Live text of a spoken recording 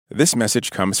This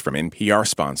message comes from NPR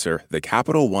sponsor, the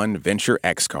Capital One Venture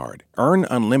X Card. Earn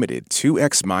unlimited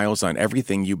 2x miles on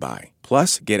everything you buy.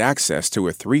 Plus, get access to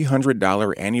a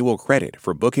 $300 annual credit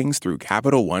for bookings through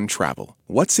Capital One Travel.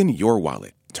 What's in your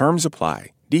wallet? Terms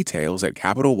apply. Details at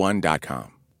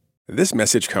CapitalOne.com. This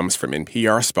message comes from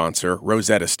NPR sponsor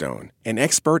Rosetta Stone, an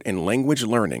expert in language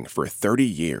learning for 30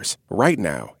 years. Right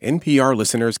now, NPR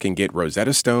listeners can get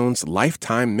Rosetta Stone's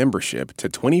lifetime membership to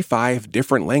 25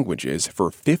 different languages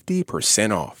for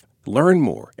 50% off. Learn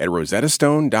more at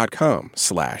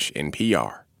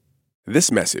rosettastone.com/NPR.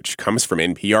 This message comes from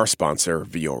NPR sponsor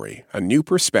Vuori, a new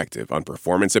perspective on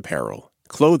performance apparel.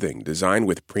 Clothing designed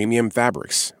with premium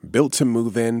fabrics, built to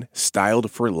move in, styled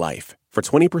for life. For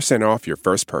 20% off your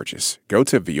first purchase, go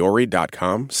to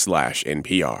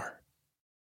vuori.com/NPR.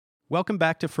 Welcome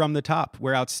back to From the Top,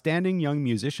 where outstanding young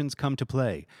musicians come to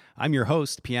play. I'm your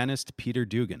host, pianist Peter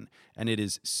Dugan, and it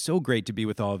is so great to be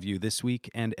with all of you this week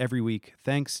and every week,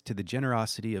 thanks to the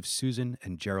generosity of Susan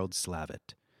and Gerald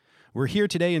Slavitt. We're here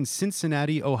today in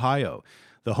Cincinnati, Ohio,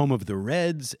 the home of the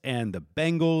Reds and the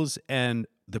Bengals and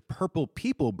the Purple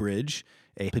People Bridge,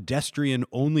 a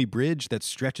pedestrian-only bridge that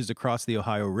stretches across the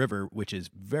Ohio River, which is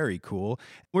very cool.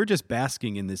 We're just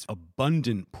basking in this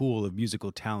abundant pool of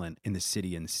musical talent in the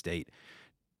city and state.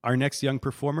 Our next young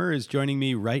performer is joining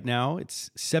me right now. It's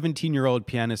 17-year-old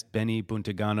pianist Benny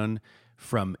Buntaganon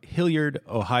from Hilliard,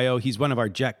 Ohio. He's one of our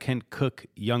Jack Kent Cooke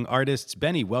young artists.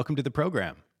 Benny, welcome to the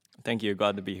program. Thank you.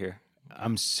 Glad to be here.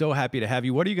 I'm so happy to have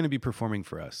you. What are you going to be performing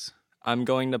for us? I'm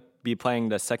going to be playing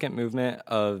the second movement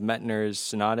of Mettner's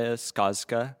Sonata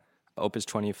Skazka, Opus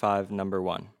 25, number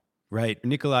 1. Right.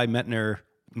 Nikolai Mettner,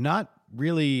 not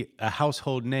really a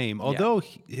household name, although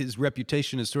his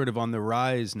reputation is sort of on the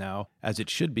rise now, as it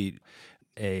should be.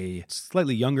 A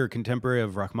slightly younger contemporary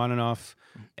of Rachmaninoff,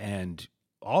 and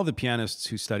all the pianists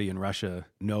who study in Russia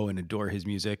know and adore his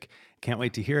music. Can't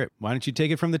wait to hear it. Why don't you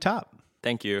take it from the top?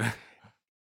 Thank you.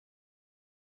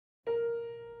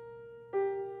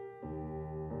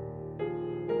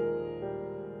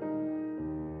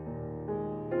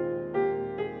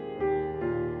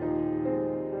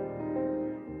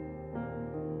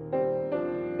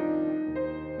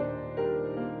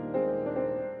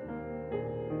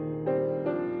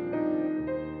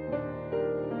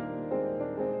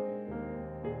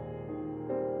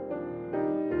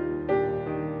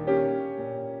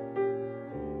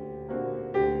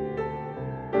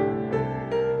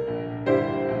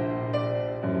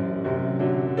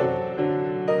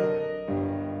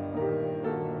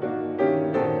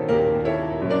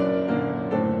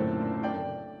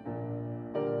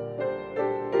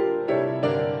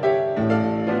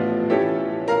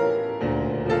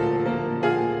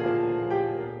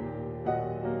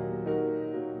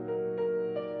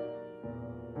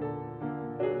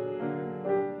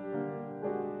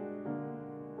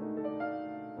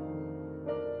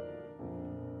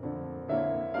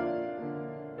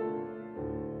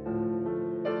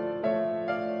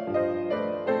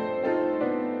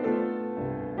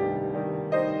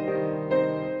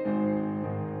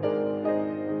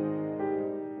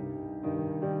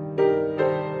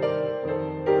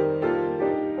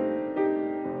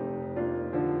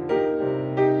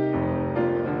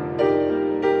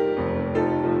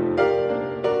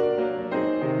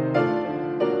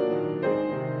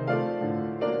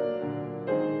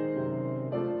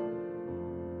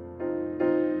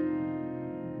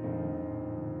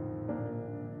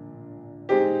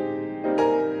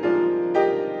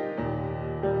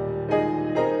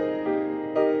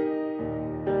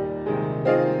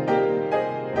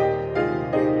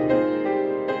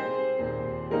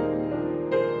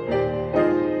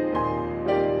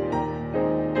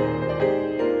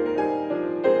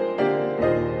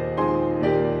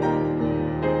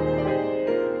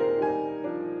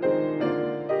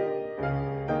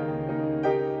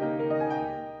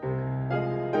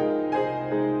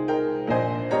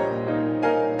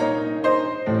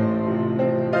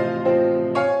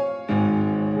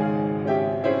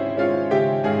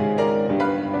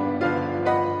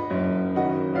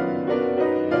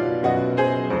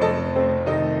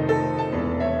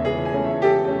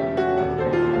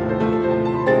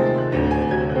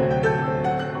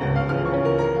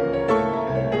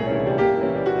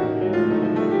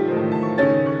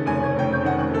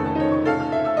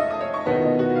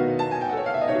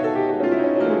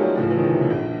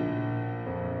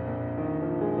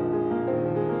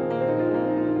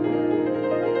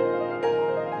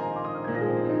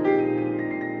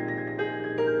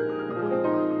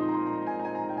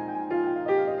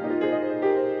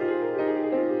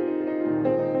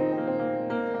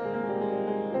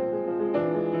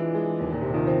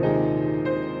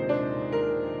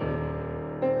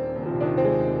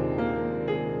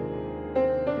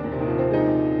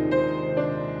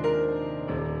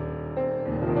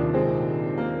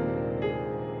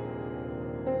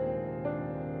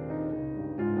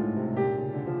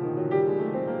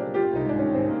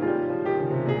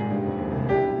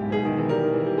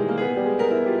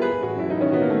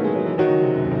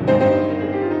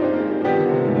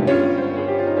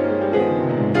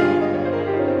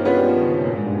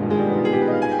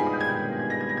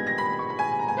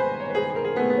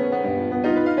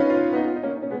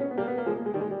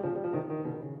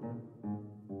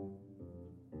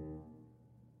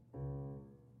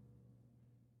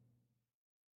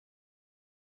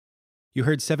 You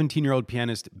heard 17-year-old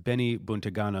pianist Benny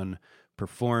Buntaganon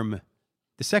perform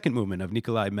the second movement of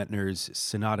Nikolai Mettner's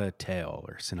Sonata Tale,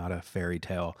 or Sonata Fairy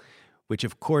Tale, which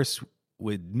of course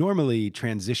would normally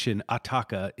transition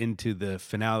Attacca into the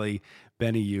finale.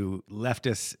 Benny, you left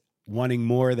us wanting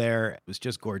more there. It was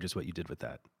just gorgeous what you did with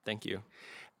that. Thank you.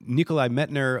 Nikolai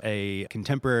Mettner, a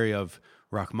contemporary of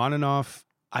Rachmaninoff.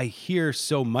 I hear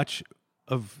so much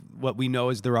of what we know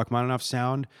as the Rachmaninoff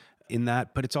sound in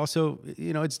that, but it's also,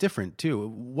 it's different too.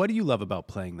 What do you love about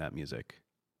playing that music?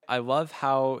 I love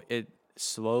how it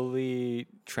slowly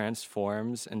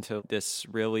transforms into this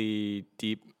really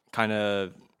deep, kind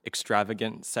of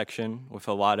extravagant section with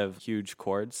a lot of huge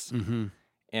chords. Mm-hmm.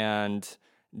 And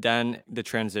then the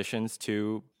transitions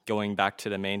to going back to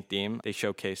the main theme, they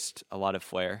showcased a lot of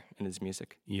flair in his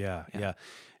music. Yeah. And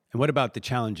what about the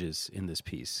challenges in this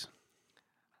piece?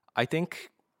 I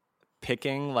think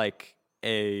picking like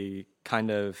a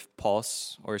kind of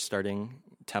pulse or starting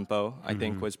tempo, I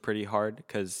think was pretty hard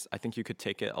because I think you could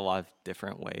take it a lot of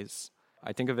different ways.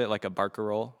 I think of it like a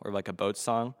barcarolle or like a boat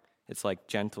song. It's like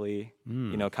gently,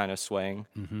 kind of swaying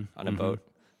on a boat.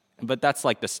 But that's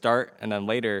like the start, and then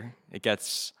later it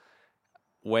gets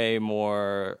way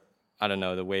more, I don't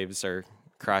know, the waves are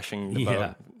crashing the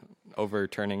boat,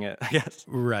 overturning it, I guess.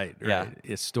 Right. Yeah.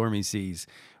 It's stormy seas.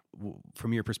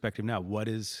 From your perspective now, what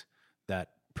is that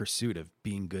pursuit of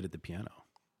being good at the piano?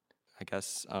 I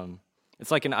guess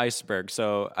it's like an iceberg.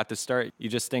 So at the start, you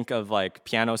just think of like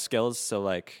piano skills, so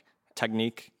like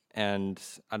technique and,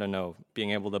 I don't know,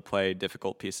 being able to play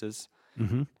difficult pieces.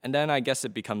 Mm-hmm. And then I guess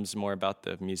it becomes more about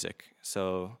the music.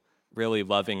 So really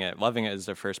loving it. Loving it is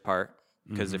the first part,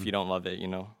 because if you don't love it,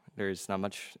 there's not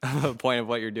much of a point of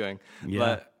what you're doing. Yeah,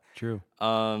 but, true.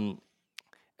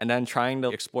 And then trying to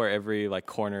explore every like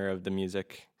corner of the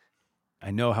music. I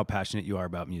know how passionate you are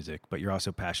about music, but you're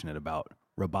also passionate about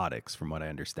robotics, from what I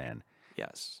understand.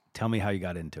 Yes. Tell me how you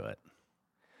got into it.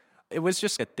 It was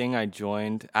just a thing I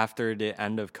joined after the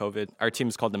end of COVID. Our team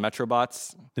is called the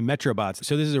Metrobots. The Metrobots.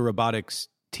 So this is a robotics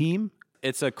team?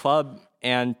 It's a club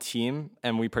and team,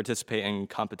 and we participate in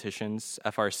competitions.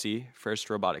 FRC, First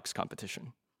Robotics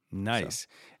Competition. Nice.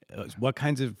 So. What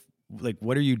kinds of,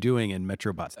 what are you doing in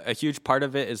Metrobots? A huge part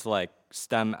of it is like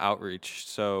STEM outreach.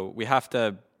 So we have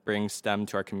to bring STEM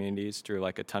to our communities through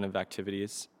like a ton of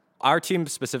activities. Our team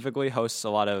specifically hosts a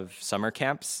lot of summer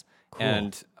camps. Cool.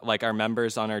 And like our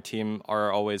members on our team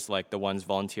are always like the ones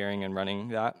volunteering and running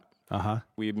that.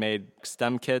 We made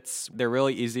STEM kits. They're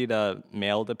really easy to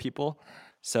mail to people.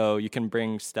 So you can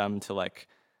bring STEM to like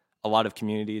a lot of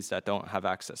communities that don't have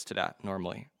access to that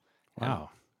normally. Wow.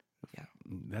 Yeah.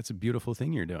 That's a beautiful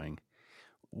thing you're doing.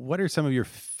 What are some of your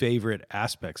favorite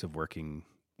aspects of working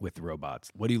with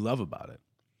robots? What do you love about it?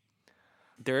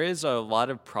 There is a lot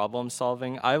of problem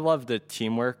solving. I love the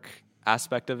teamwork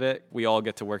aspect of it. We all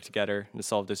get to work together to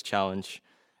solve this challenge.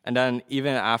 And then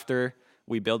even after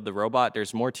we build the robot,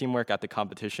 there's more teamwork at the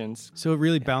competitions. So it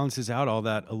really balances out all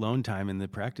that alone time in the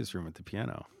practice room at the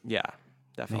piano. Yeah,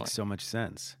 definitely. Makes so much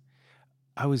sense.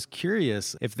 I was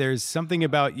curious if there's something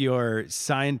about your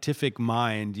scientific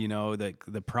mind,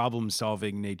 the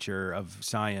problem-solving nature of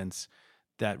science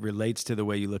that relates to the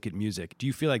way you look at music. Do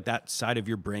you feel like that side of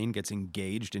your brain gets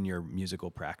engaged in your musical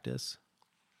practice?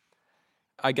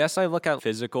 I guess I look at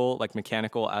physical, like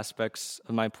mechanical aspects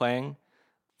of my playing.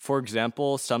 For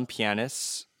example, some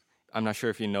pianists, I'm not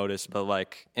sure if you noticed, but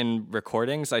like in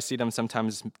recordings, I see them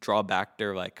sometimes draw back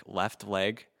their like left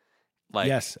leg. Like,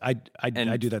 yes, I do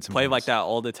that sometimes. Play like that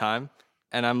all the time.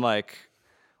 And I'm like,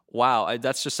 wow,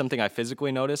 that's just something I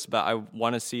physically notice, but I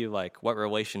want to see like what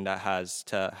relation that has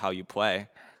to how you play.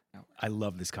 I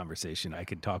love this conversation. I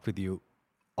could talk with you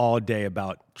all day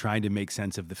about trying to make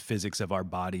sense of the physics of our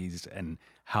bodies and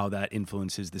how that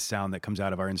influences the sound that comes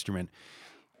out of our instrument.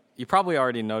 You probably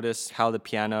already noticed how the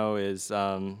piano is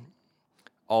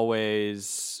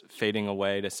always fading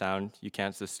away, the sound. You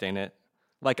can't sustain it.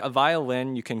 Like a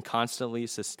violin, you can constantly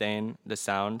sustain the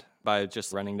sound by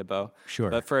just running the bow. Sure.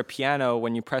 But for a piano,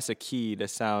 when you press a key, the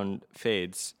sound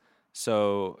fades.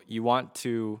 So you want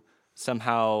to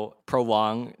somehow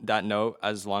prolong that note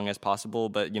as long as possible.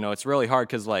 But, it's really hard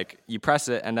because, you press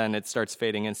it and then it starts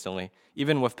fading instantly.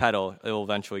 Even with pedal, it will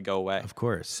eventually go away. Of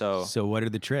course. So what are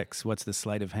the tricks? What's the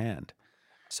sleight of hand?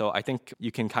 So I think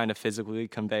you can kind of physically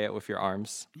convey it with your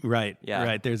arms. Right. Yeah.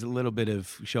 Right. There's a little bit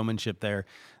of showmanship there.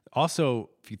 Also,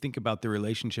 if you think about the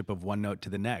relationship of one note to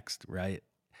the next, right?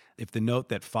 If the note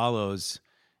that follows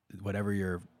whatever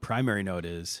your primary note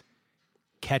is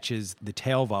catches the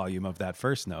tail volume of that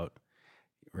first note,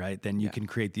 right? Then you can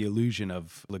create the illusion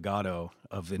of legato,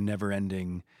 of the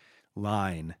never-ending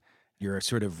line. You're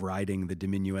sort of riding the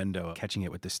diminuendo, catching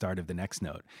it with the start of the next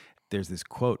note. There's this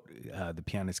quote, the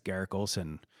pianist Garrick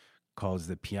Olson calls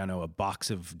the piano a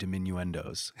box of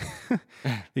diminuendos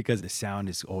because the sound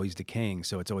is always decaying.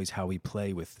 So it's always how we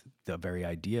play with the very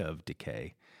idea of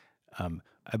decay.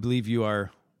 I believe you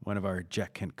are one of our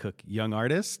Jack Kent Cooke young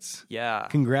artists. Yeah.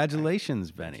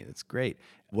 Congratulations, Benny. That's great.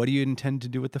 What do you intend to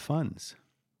do with the funds?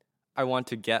 I want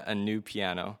to get a new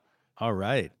piano. All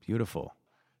right. Beautiful.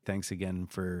 Thanks again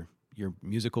for your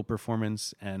musical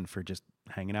performance and for just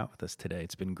hanging out with us today.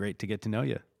 It's been great to get to know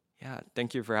you. Yeah,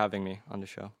 thank you for having me on the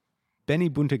show. Benny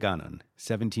Buntaganon,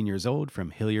 17 years old,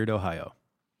 from Hilliard, Ohio.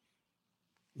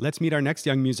 Let's meet our next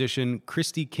young musician,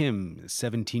 Christy Kim,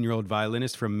 17-year-old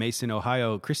violinist from Mason,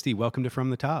 Ohio. Christy, welcome to From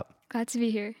the Top. Glad to be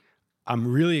here. I'm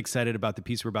really excited about the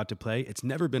piece we're about to play. It's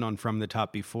never been on From the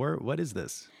Top before. What is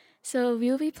this? So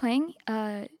we'll be playing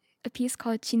a piece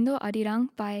called 진도 아리랑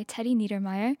by Teddy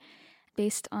Niedermeyer,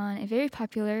 based on a very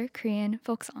popular Korean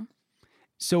folk song.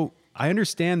 So I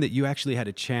understand that you actually had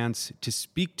a chance to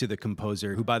speak to the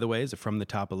composer, who, by the way, is a From the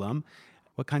Top alum.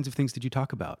 What kinds of things did you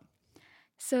talk about?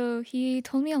 So he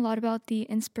told me a lot about the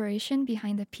inspiration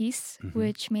behind the piece,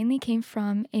 which mainly came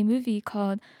from a movie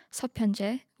called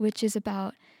서편제, which is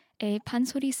about a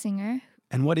pansori singer.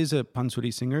 And what is a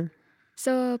pansori singer?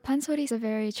 So pansori is a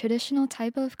very traditional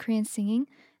type of Korean singing.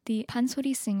 The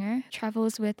pansori singer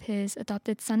travels with his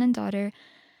adopted son and daughter,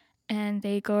 and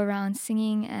they go around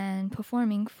singing and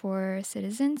performing for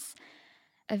citizens.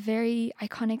 A very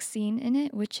iconic scene in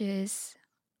it, which is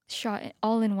shot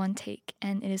all in one take,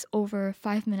 and it is over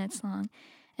 5 minutes long.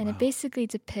 And Wow. It basically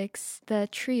depicts the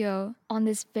trio on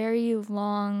this very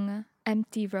long,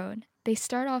 empty road. They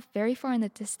start off very far in the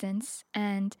distance,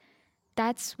 and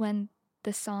that's when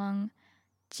the song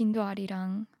진도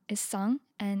아리랑 is sung,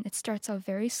 and it starts out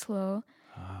very slow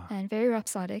and very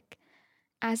rhapsodic.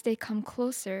 As they come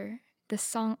closer, the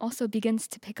song also begins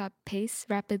to pick up pace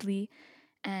rapidly,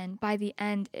 and by the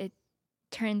end, it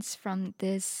turns from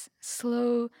this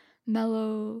slow,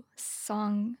 mellow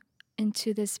song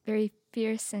into this very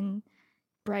fierce and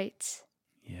bright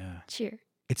cheer.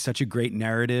 It's such a great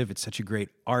narrative. It's such a great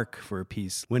arc for a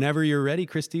piece. Whenever you're ready,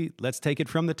 Christy, let's take it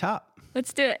from the top.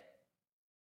 Let's do it.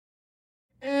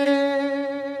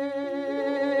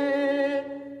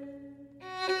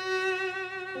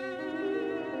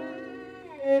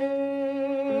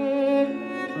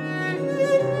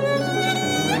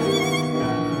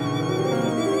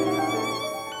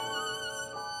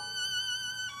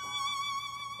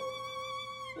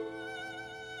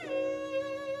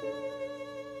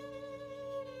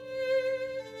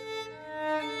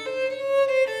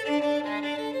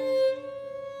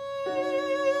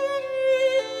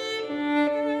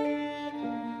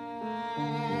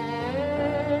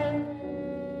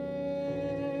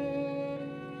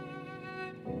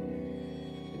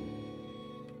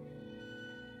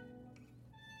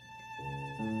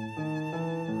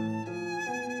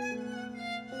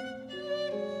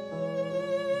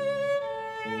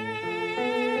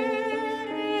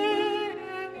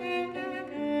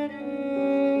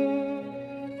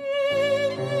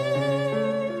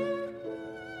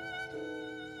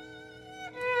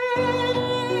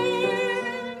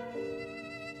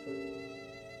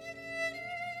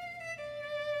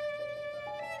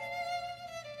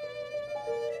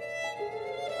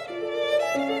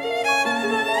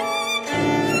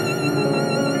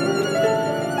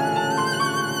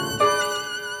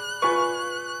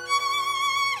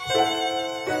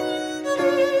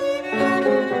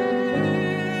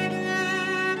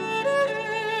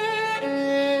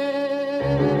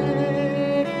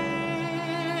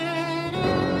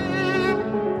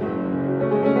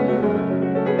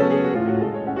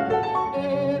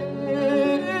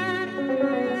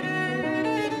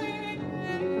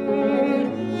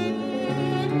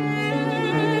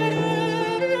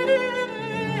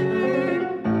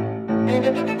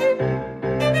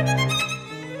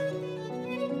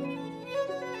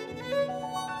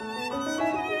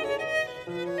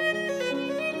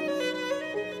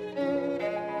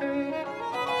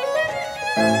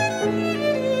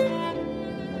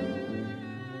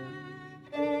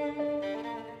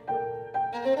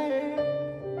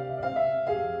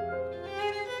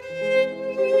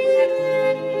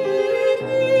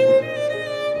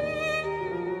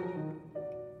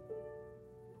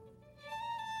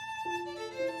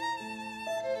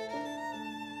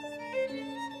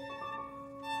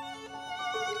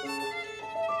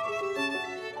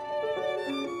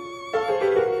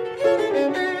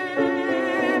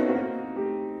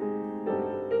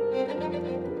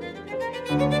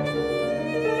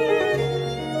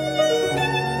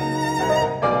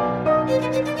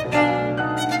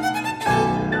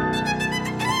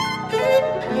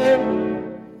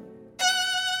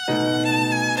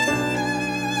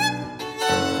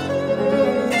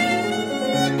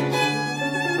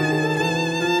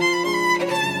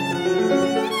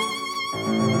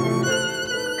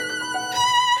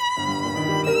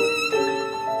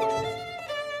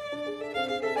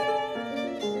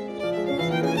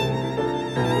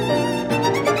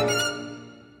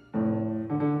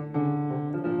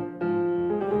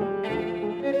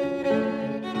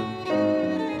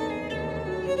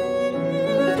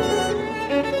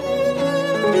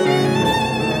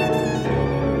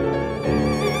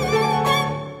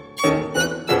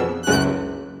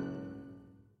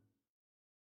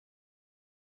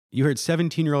 You heard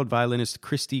 17-year-old violinist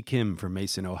Christy Kim from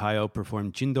Mason, Ohio,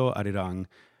 perform Jindo Arirang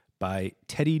by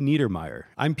Teddy Niedermeyer.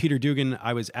 I'm Peter Dugan.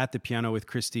 I was at the piano with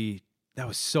Christy. That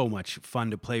was so much fun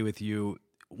to play with you.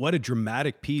 What a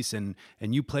dramatic piece, and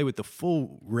you play with the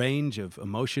full range of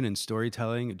emotion and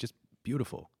storytelling. Just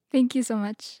beautiful. Thank you so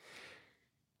much.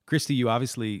 Christy, you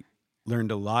obviously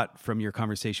learned a lot from your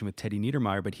conversation with Teddy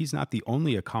Niedermeyer, but he's not the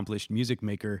only accomplished music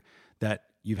maker that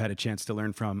you've had a chance to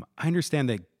learn from. I understand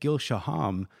that Gil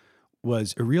Shaham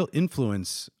was a real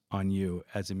influence on you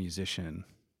as a musician.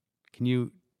 Can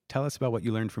you tell us about what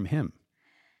you learned from him?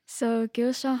 So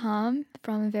Gil Shaham,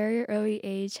 from a very early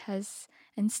age, has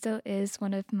and still is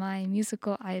one of my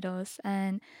musical idols.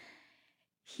 And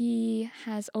he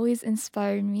has always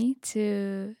inspired me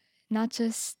to not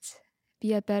just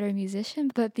be a better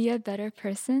musician, but be a better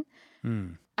person.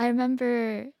 I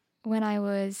remember when I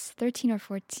was 13 or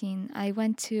 14, I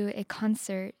went to a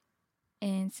concert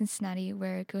in Cincinnati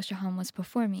where Gil Shaham was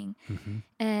performing.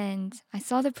 And I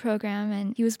saw the program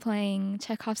and he was playing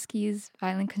Tchaikovsky's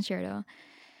Violin Concerto.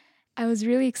 I was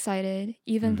really excited,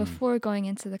 even before going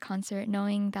into the concert,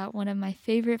 knowing that one of my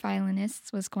favorite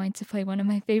violinists was going to play one of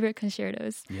my favorite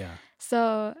concertos. Yeah.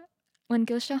 So when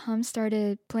Gil Shaham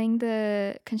started playing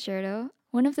the concerto,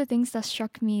 one of the things that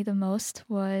struck me the most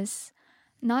was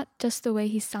not just the way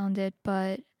he sounded,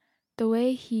 but the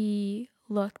way he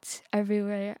looked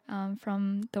everywhere,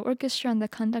 from the orchestra and the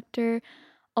conductor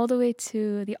all the way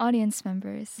to the audience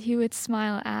members. He would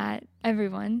smile at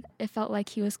everyone. It felt like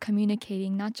he was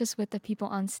communicating not just with the people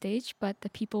on stage, but the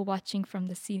people watching from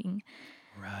the seating.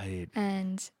 Right.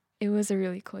 And it was a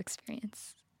really cool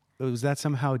experience. Was that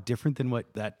somehow different than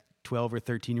what that 12 or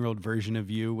 13-year-old version of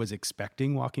you was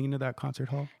expecting walking into that concert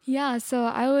hall? Yeah, so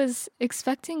I was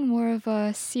expecting more of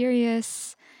a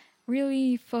serious,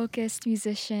 really focused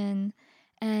musician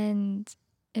and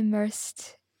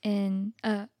immersed in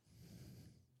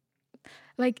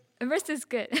immersed is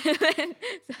good.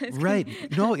 Right.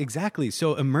 No, exactly.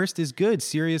 So immersed is good.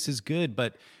 Serious is good.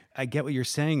 But I get what you're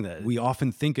saying, that we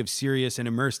often think of serious and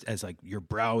immersed as like your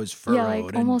brow is furrowed. Yeah,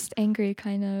 like almost angry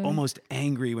kind of. Almost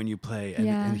angry when you play. And,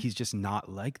 Yeah. and he's just not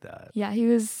like that. Yeah, he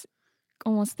was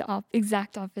almost the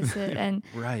exact opposite. And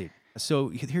Right. So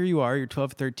here you are, you're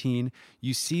 12, 13.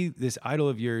 You see this idol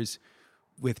of yours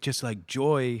with just like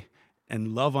joy and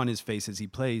love on his face as he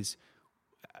plays.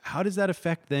 How does that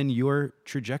affect then your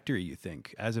trajectory, you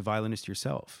think, as a violinist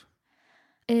yourself?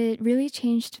 it really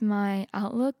changed my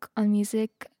outlook on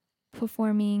music,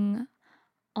 performing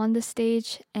on the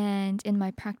stage and in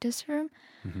my practice room.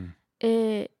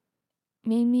 It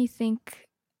made me think,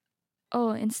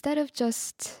 oh, instead of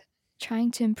just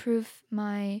trying to improve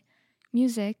my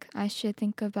music, I should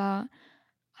think about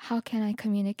how can I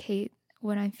communicate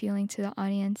what I'm feeling to the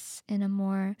audience in a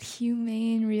more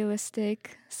humane,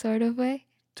 realistic sort of way.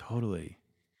 Totally.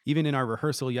 Even in our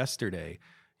rehearsal yesterday,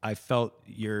 I felt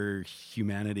your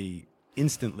humanity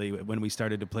instantly when we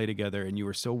started to play together, and you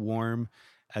were so warm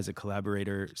as a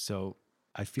collaborator. So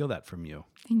I feel that from you.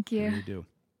 Thank you. I really do.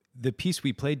 The piece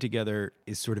we played together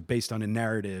is sort of based on a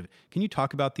narrative. Can you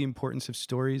talk about the importance of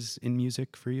stories in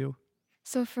music for you?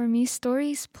 So for me,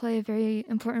 stories play a very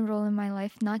important role in my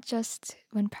life, not just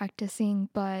when practicing,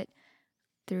 but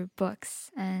through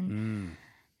books. And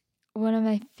one of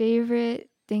my favorite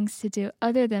things to do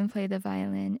other than play the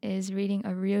violin is reading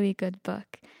a really good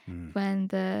book when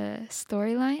the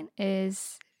storyline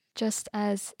is just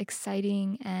as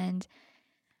exciting and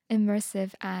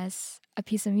immersive as a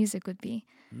piece of music would be.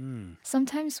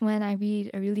 Sometimes when I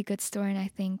read a really good story and I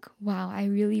think, wow, I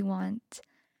really want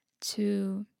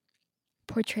to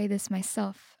portray this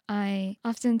myself, I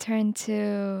often turn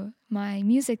to my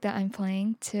music that I'm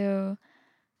playing to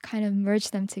kind of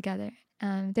merge them together.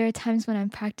 There are times when I'm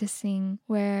practicing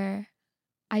where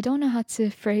I don't know how to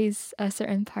phrase a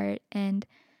certain part, and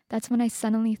that's when I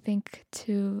suddenly think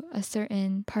to a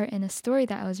certain part in a story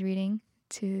that I was reading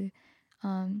to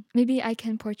maybe I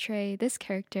can portray this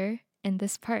character in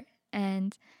this part.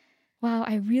 And wow,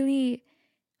 I really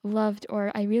loved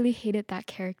or I really hated that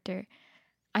character.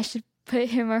 I should put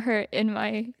him or her in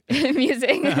my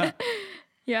music.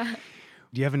 Yeah.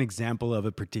 Do you have an example of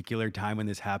a particular time when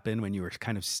this happened, when you were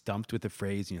kind of stumped with a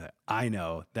phrase and you're like, I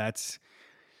know, that's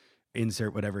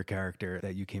insert whatever character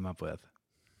that you came up with?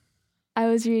 I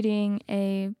was reading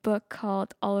a book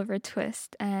called Oliver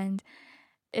Twist, and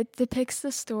it depicts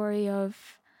the story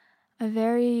of a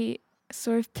very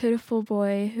sort of pitiful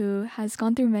boy who has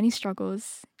gone through many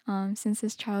struggles since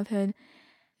his childhood.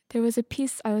 There was a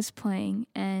piece I was playing,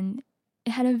 and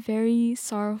it had a very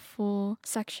sorrowful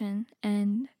section,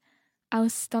 and I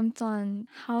was stumped on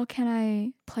how can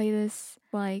I play this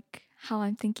like how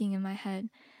I'm thinking in my head.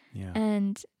 Yeah.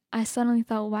 And I suddenly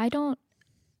thought, why don't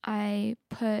I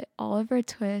put Oliver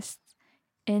Twist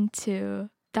into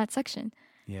that section?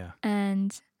 Yeah.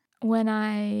 And when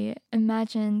I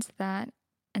imagined that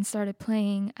and started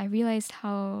playing, I realized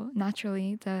how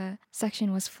naturally the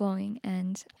section was flowing,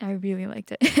 and I really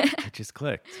liked it. It just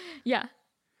clicked. Yeah.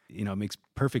 You know, it makes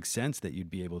perfect sense that you'd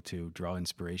be able to draw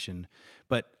inspiration.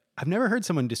 But I've never heard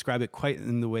someone describe it quite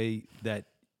in the way that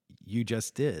you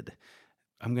just did.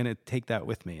 I'm going to take that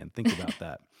with me and think about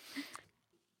that.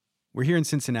 We're here in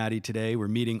Cincinnati today. We're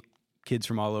meeting kids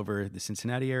from all over the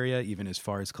Cincinnati area, even as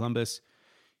far as Columbus.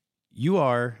 You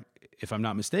are, if I'm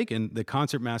not mistaken, the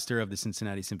concertmaster of the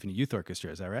Cincinnati Symphony Youth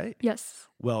Orchestra. Is that right? Yes.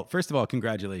 Well, first of all,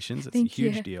 congratulations. It's Thank a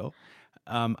huge you. deal.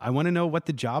 I want to know what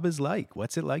the job is like.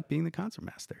 What's it like being the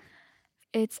concertmaster?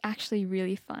 It's actually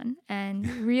really fun and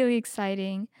really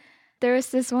exciting. There was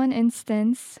this one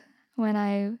instance when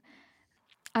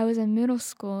I was in middle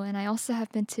school, and I also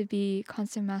happened to be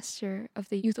concertmaster of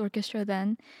the youth orchestra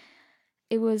then.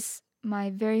 It was my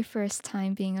very first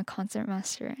time being a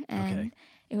concertmaster, and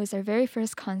it was our very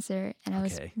first concert, and I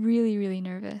was really, really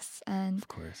nervous. And of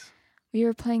course, we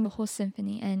were playing the whole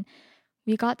symphony, and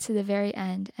we got to the very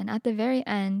end. And at the very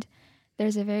end,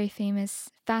 there's a very famous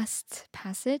fast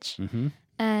passage,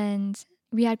 and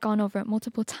we had gone over it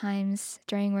multiple times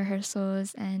during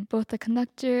rehearsals, and both the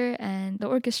conductor and the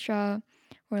orchestra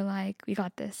were like, we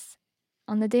got this.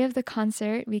 On the day of the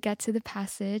concert, we get to the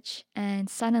passage, and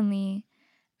suddenly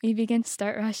we begin to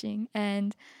start rushing.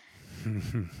 And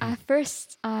at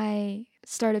first, I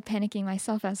started panicking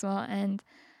myself as well. And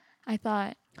I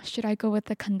thought, should I go with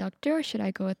the conductor or should I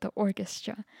go with the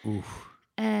orchestra? Oof.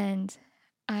 And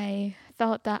I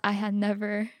felt that I had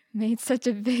never made such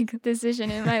a big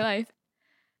decision in my life.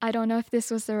 I don't know if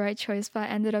this was the right choice, but I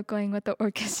ended up going with the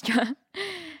orchestra.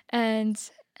 And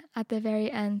at the very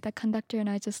end, the conductor and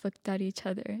I just looked at each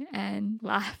other and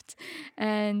laughed.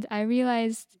 And I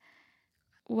realized,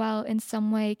 while in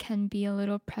some way can be a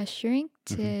little pressuring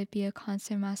to be a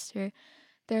concertmaster,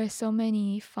 there are so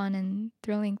many fun and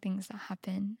thrilling things that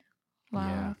happen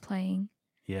while playing.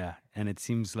 Yeah, and it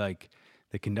seems like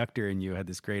the conductor and you had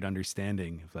this great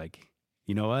understanding of like,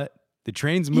 you know what? The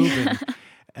train's moving.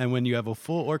 And when you have a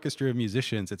full orchestra of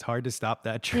musicians, it's hard to stop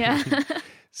that train. Yeah.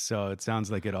 So it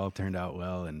sounds like it all turned out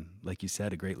well. And like you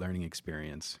said, a great learning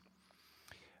experience.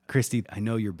 Christy, I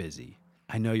know you're busy.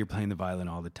 I know you're playing the violin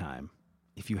all the time.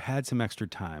 If you had some extra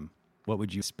time, what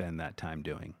would you spend that time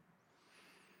doing?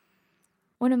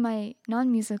 One of my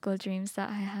non-musical dreams that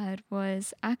I had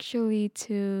was actually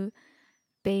to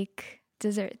bake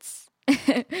desserts.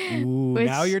 Ooh,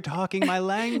 now you're talking my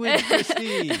language,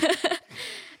 Christy.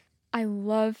 I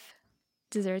love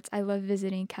desserts. I love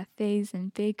visiting cafes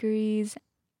and bakeries.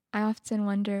 I often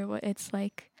wonder what it's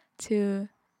like to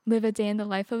live a day in the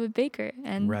life of a baker.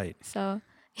 And so,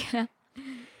 yeah.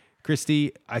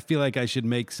 Christy, I feel like I should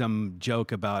make some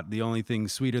joke about the only thing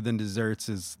sweeter than desserts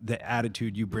is the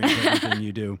attitude you bring to everything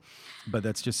you do. But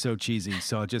that's just so cheesy.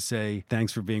 So I'll just say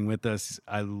thanks for being with us.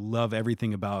 I love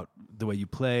everything about the way you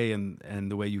play and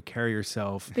the way you carry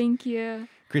yourself. Thank you.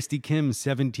 Christy Kim,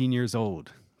 17 years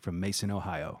old, from Mason,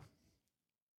 Ohio.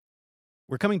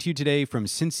 We're coming to you today from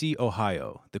Cincy,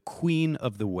 Ohio, the Queen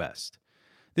of the West.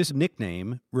 This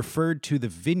nickname referred to the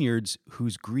vineyards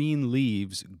whose green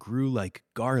leaves grew like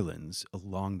garlands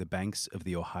along the banks of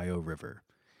the Ohio River.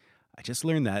 I just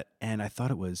learned that, and I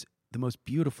thought it was the most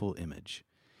beautiful image.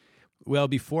 Well,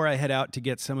 before I head out to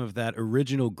get some of that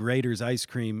original Grader's ice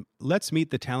cream, let's meet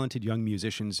the talented young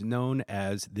musicians known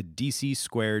as the DC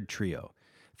Squared Trio.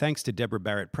 Thanks to Deborah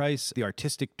Barrett Price, the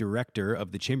artistic director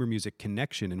of the Chamber Music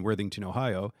Connection in Worthington,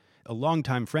 Ohio, a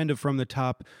longtime friend of From the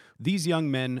Top, these young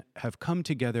men have come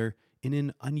together in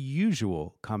an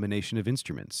unusual combination of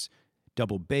instruments: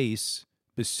 double bass,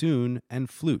 bassoon,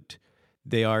 and flute.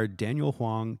 They are Daniel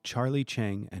Huang, Charlie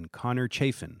Cheng, and Connor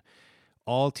Chafin,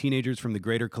 all teenagers from the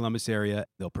greater Columbus area.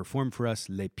 They'll perform for us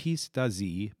Les Pistes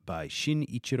d'Asie by Shin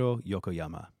Ichiro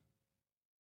Yokoyama.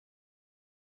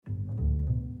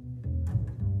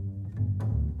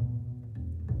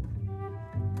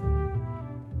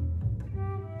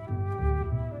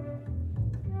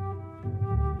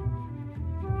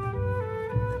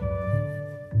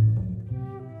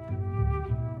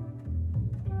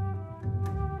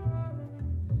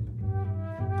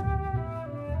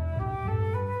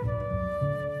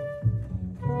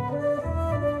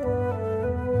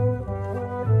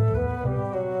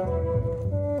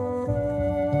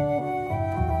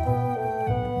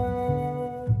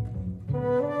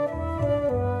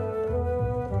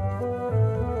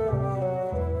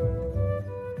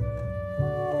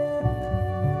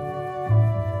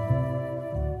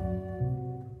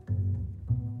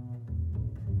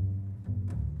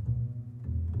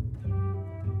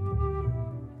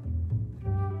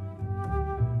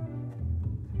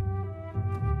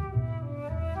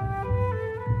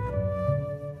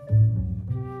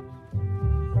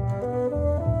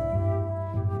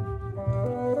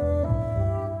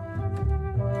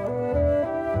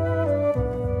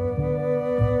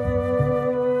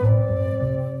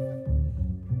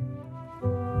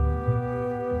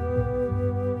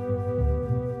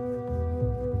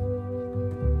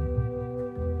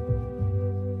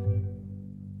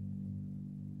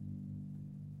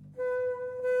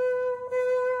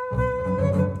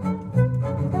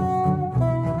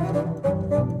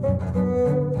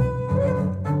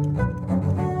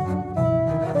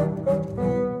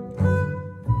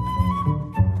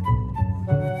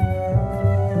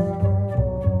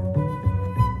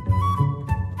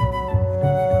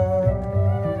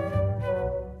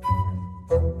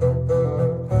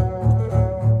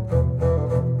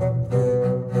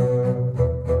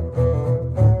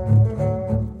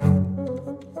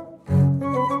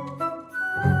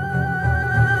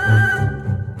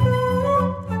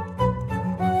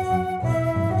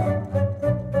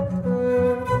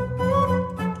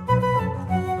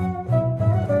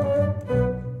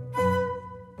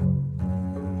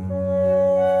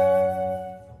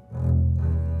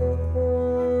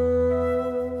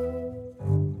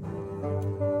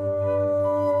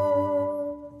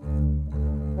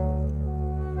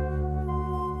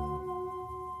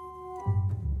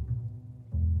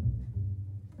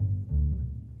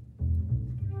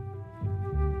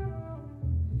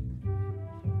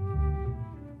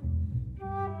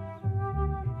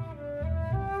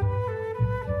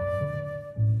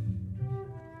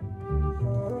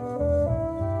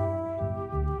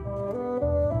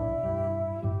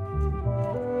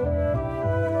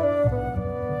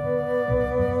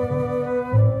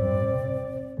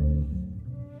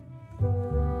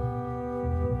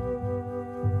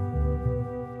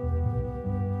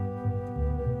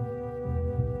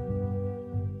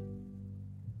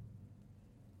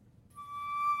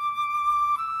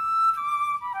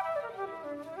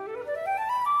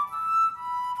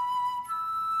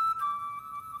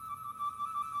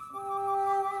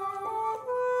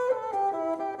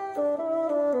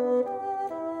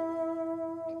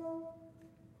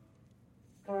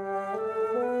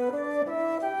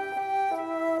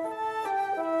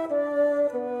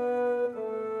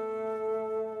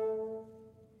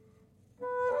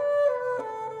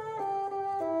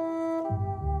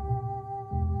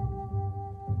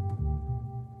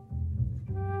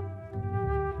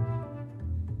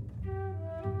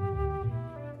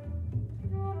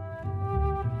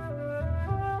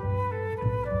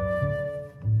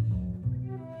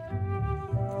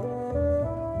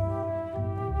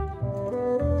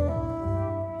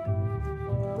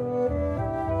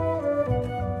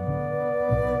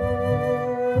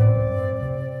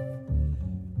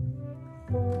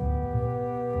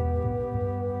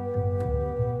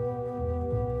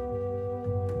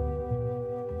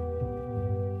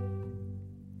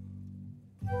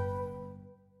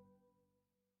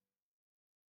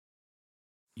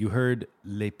 heard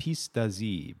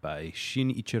L'Epistasie by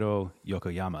Shinichiro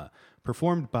Yokoyama,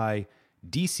 performed by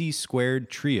DC Squared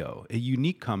Trio, a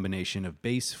unique combination of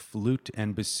bass, flute,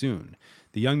 and bassoon.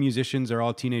 The young musicians are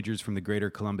all teenagers from the greater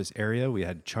Columbus area. We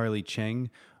had Charlie Cheng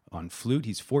on flute,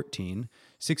 he's 14,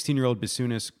 16-year-old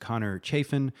bassoonist Connor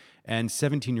Chafin, and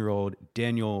 17-year-old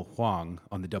Daniel Huang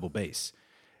on the double bass.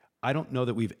 I don't know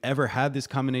that we've ever had this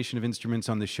combination of instruments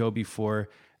on the show before,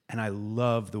 and I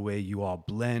love the way you all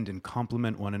blend and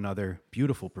complement one another.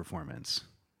 Beautiful performance.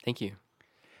 Thank you.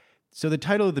 So the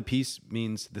title of the piece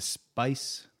means the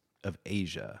spice of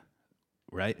Asia,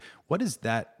 right? What does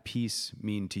that piece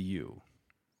mean to you?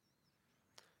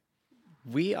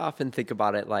 We often think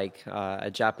about it like a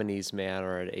Japanese man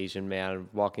or an Asian man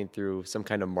walking through some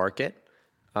kind of market.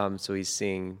 So he's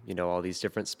seeing, all these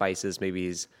different spices. Maybe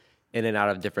he's in and out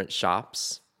of different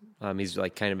shops. He's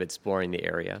like kind of exploring the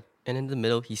area. And in the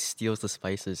middle, he steals the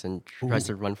spices and tries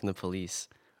to run from the police.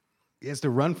 He has to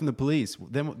run from the police.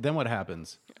 Then what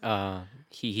happens?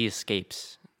 He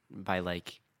escapes by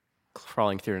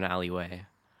crawling through an alleyway.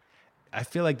 I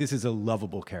feel like this is a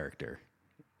lovable character.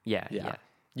 Yeah.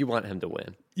 You want him to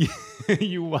win.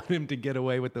 You want him to get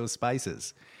away with those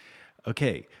spices.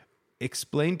 Okay.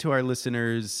 Explain to our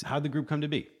listeners how the group come to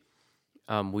be.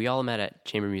 We all met at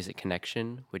Chamber Music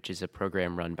Connection, which is a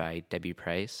program run by Debbie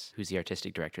Price, who's the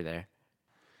artistic director there.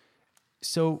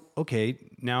 So, okay,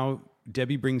 now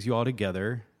Debbie brings you all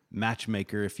together,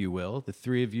 matchmaker, if you will. The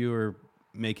three of you are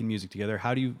making music together.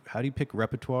 How do you pick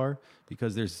repertoire?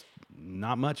 Because there's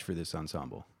not much for this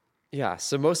ensemble. Yeah,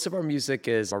 so most of our music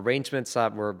is arrangements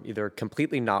that were either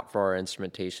completely not for our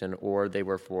instrumentation or they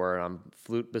were for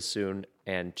flute, bassoon,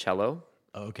 and cello.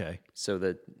 Okay.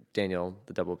 So Daniel,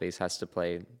 the double bass, has to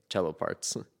play cello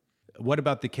parts. What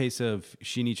about the case of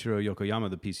Shinichiro Yokoyama,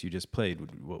 the piece you just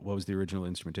played? What was the original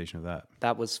instrumentation of that?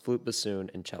 That was flute, bassoon,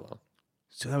 and cello.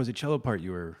 So that was a cello part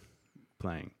you were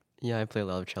playing. Yeah, I play a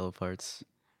lot of cello parts.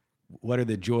 What are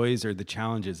the joys or the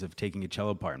challenges of taking a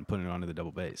cello part and putting it onto the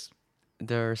double bass?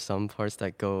 There are some parts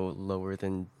that go lower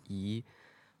than E,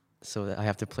 so that I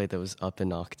have to play those up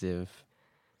an octave.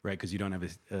 Right, because you don't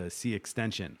have a C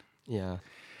extension. Yeah.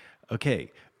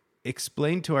 Okay.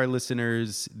 Explain to our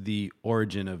listeners the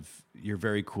origin of your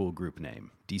very cool group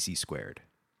name, DC Squared.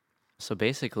 So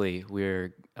basically,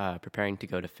 we're preparing to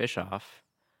go to Fish Off.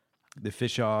 The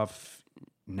Fish Off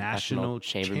National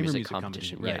Chamber Music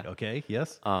Competition. Right, yeah. Okay,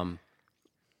 yes. And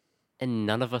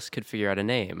none of us could figure out a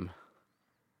name.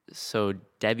 So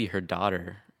Debbie, her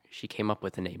daughter, she came up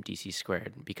with the name DC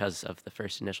Squared because of the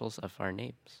first initials of our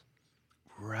names.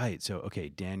 Right. So, okay,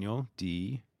 Daniel,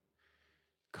 D,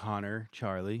 Connor,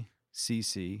 Charlie,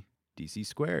 CC, DC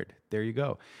Squared. There you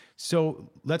go. So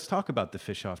let's talk about the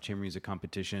Fish Off Chamber Music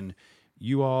Competition.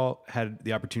 You all had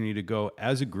the opportunity to go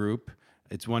as a group.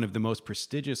 It's one of the most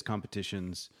prestigious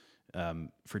competitions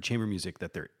for chamber music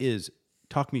that there is.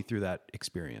 Talk me through that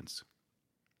experience.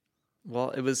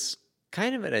 Well, it was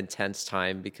kind of an intense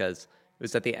time because it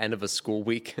was at the end of a school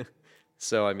week.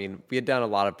 So, we had done a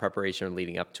lot of preparation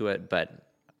leading up to it, but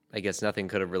I guess nothing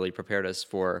could have really prepared us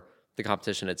for the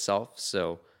competition itself.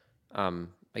 So I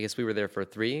guess we were there for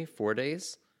 3-4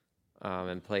 days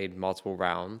and played multiple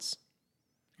rounds.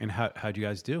 And how'd you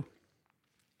guys do?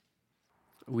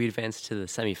 We advanced to the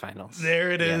semifinals.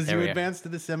 There it is. Yeah, you advanced to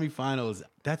the semifinals.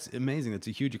 That's amazing. That's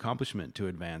a huge accomplishment to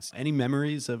advance. Any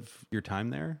memories of your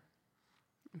time there?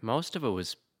 Most of it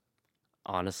was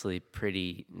honestly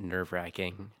pretty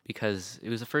nerve-wracking because it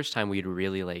was the first time we'd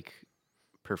really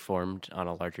performed on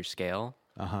a larger scale.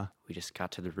 Uh-huh. We just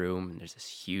got to the room and there's this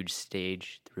huge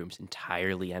stage. The room's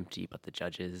entirely empty but the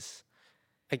judges.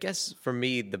 I guess for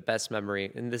me, the best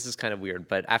memory, and this is kind of weird,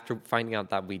 but after finding out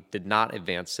that we did not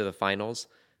advance to the finals,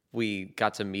 we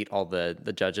got to meet all the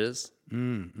judges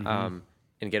and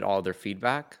get all their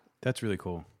feedback. That's really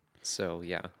cool. So,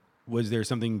 yeah. Was there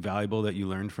something valuable that you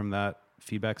learned from that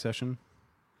feedback session?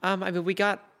 We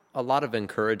got a lot of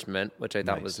encouragement, which I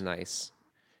thought was nice.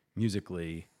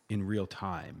 Musically, in real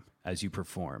time, as you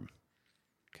perform.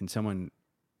 Can someone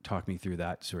talk me through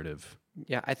that sort of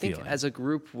Yeah, I think feeling? As a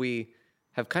group, we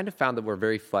have kind of found that we're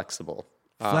very flexible.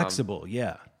 Flexible,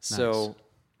 yeah. So,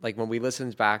 when we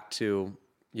listened back to,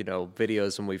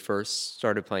 videos when we first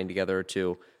started playing together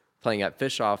to playing at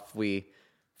Fish Off, we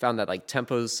found that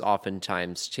tempos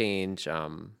oftentimes change.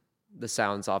 The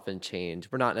sounds often change.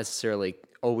 We're not necessarily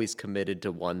always committed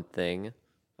to one thing.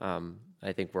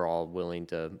 I think we're all willing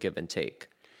to give and take.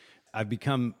 I've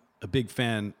become a big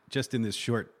fan just in this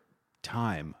short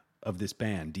time of this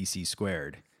band, DC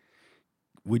Squared.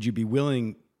 Would you be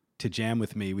willing to jam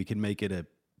with me? We can make it a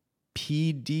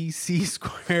PDC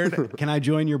squared. Can I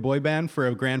join your boy band for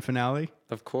a grand finale?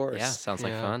 Of course. Yeah, sounds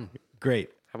like fun.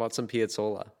 Great. How about some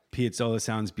Piazzolla? Piazzolla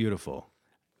sounds beautiful.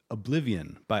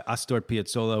 Oblivion by Astor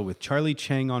Piazzolla with Charlie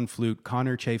Chang on flute,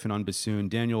 Connor Chafin on bassoon,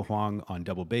 Daniel Huang on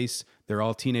double bass. They're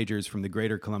all teenagers from the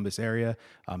greater Columbus area.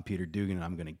 I'm Peter Dugan, and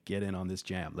I'm going to get in on this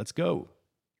jam. Let's go.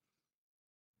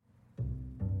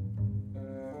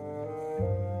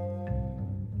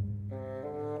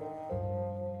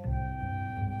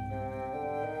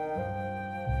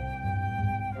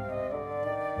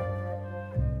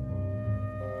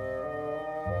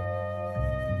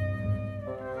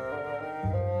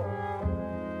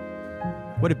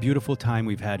 What a beautiful time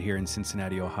we've had here in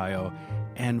Cincinnati, Ohio,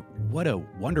 and what a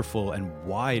wonderful and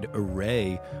wide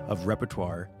array of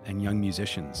repertoire and young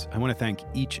musicians. I want to thank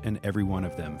each and every one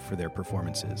of them for their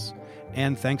performances.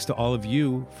 And thanks to all of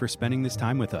you for spending this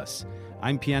time with us.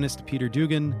 I'm pianist Peter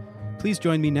Dugan. Please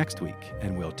join me next week,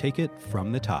 and we'll take it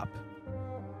from the top.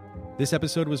 This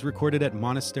episode was recorded at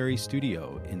Monastery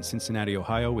Studio in Cincinnati,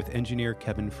 Ohio, with engineer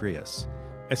Kevin Frias.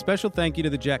 A special thank you to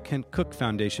the Jack Kent Cooke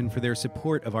Foundation for their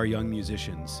support of our young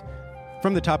musicians.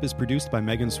 From the Top is produced by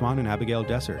Megan Swan and Abigail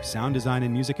Desser. Sound design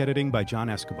and music editing by John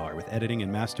Escobar, with editing and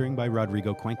mastering by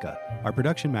Rodrigo Cuenca. Our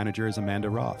production manager is Amanda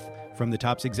Roth. From the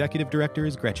Top's executive director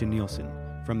is Gretchen Nielsen.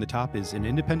 From the Top is an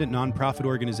independent nonprofit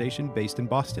organization based in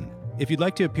Boston. If you'd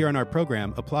like to appear on our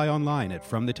program, apply online at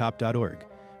fromthetop.org.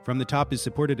 From the Top is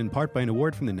supported in part by an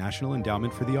award from the National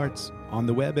Endowment for the Arts, on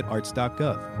the web at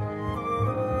arts.gov.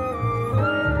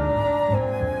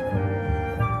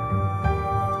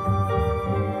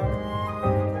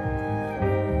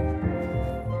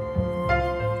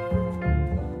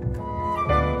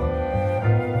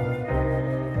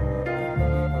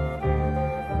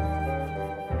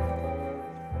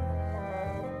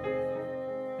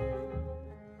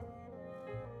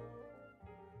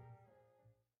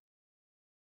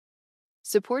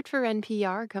 Support for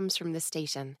NPR comes from the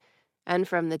station and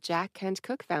from the Jack Kent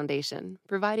Cooke Foundation,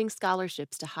 providing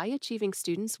scholarships to high-achieving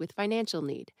students with financial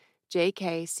need,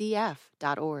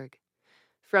 jkcf.org.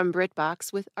 From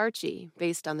BritBox with Archie,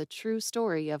 based on the true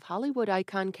story of Hollywood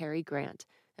icon Cary Grant,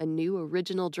 a new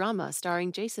original drama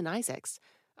starring Jason Isaacs.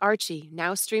 Archie,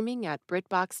 now streaming at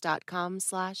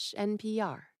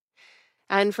britbox.com/NPR.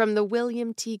 And from the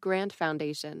William T. Grant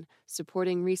Foundation,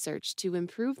 supporting research to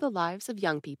improve the lives of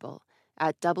young people,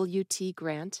 at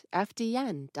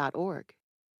wtgrantfdn.org.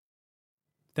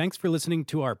 Thanks for listening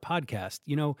to our podcast.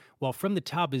 You know, while From the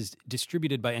Top is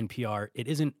distributed by NPR, it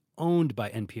isn't owned by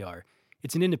NPR.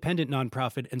 It's an independent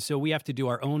nonprofit, and so we have to do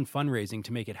our own fundraising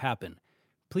to make it happen.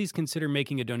 Please consider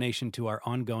making a donation to our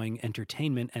ongoing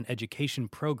entertainment and education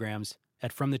programs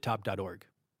at fromthetop.org.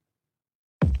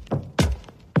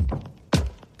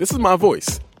 This is my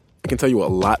voice. It can tell you a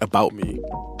lot about me,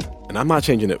 and I'm not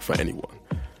changing it for anyone.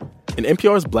 In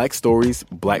NPR's Black Stories,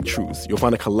 Black Truths, you'll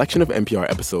find a collection of NPR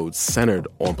episodes centered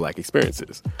on Black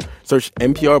experiences. Search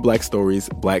NPR Black Stories,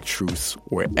 Black Truths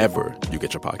wherever you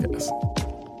get your podcasts.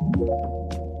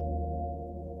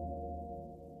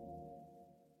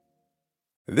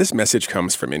 This message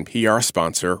comes from NPR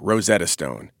sponsor Rosetta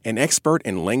Stone, an expert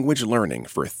in language learning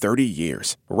for 30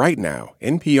 years. Right now,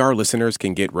 NPR listeners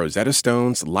can get Rosetta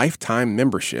Stone's lifetime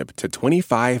membership to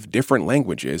 25 different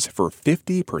languages for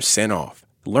 50% off.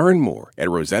 Learn more at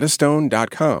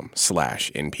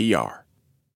rosettastone.com/NPR.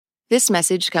 This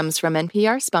message comes from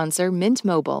NPR sponsor Mint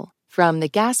Mobile. From the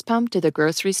gas pump to the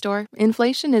grocery store,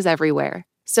 inflation is everywhere.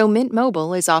 So Mint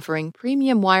Mobile is offering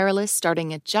premium wireless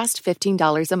starting at just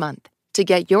 $15 a month. To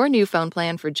get your new phone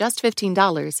plan for just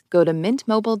 $15, go to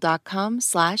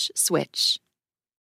mintmobile.com/switch.